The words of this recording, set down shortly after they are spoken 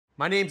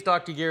My name's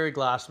Dr. Gary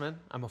Glassman.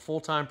 I'm a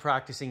full-time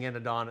practicing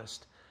endodontist.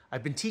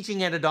 I've been teaching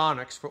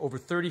endodontics for over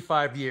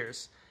 35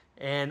 years,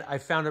 and I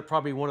found it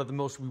probably one of the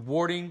most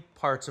rewarding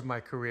parts of my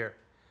career.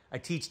 I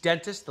teach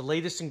dentists the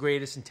latest and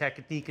greatest in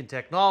technique and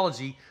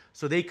technology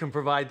so they can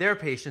provide their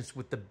patients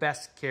with the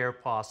best care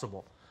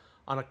possible.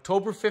 On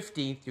October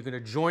 15th, you're going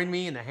to join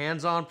me in the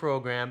hands-on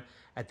program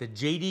at the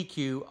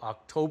JDIQ,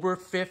 October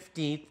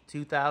 15th,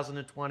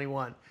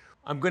 2021.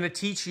 I'm going to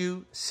teach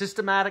you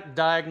systematic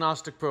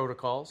diagnostic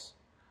protocols.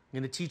 I'm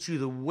going to teach you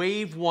the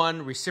Wave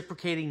 1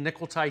 reciprocating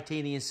nickel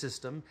titanium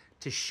system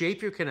to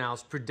shape your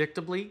canals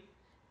predictably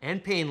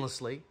and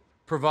painlessly,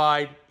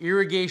 provide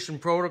irrigation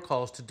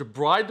protocols to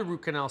debride the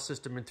root canal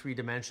system in 3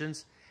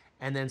 dimensions,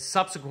 and then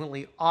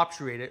subsequently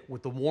obturate it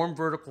with the warm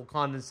vertical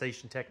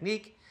condensation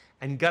technique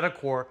and Gutta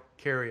Core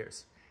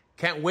carriers.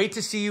 Can't wait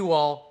to see you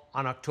all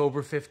on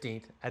October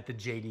 15th at the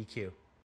JDIQ.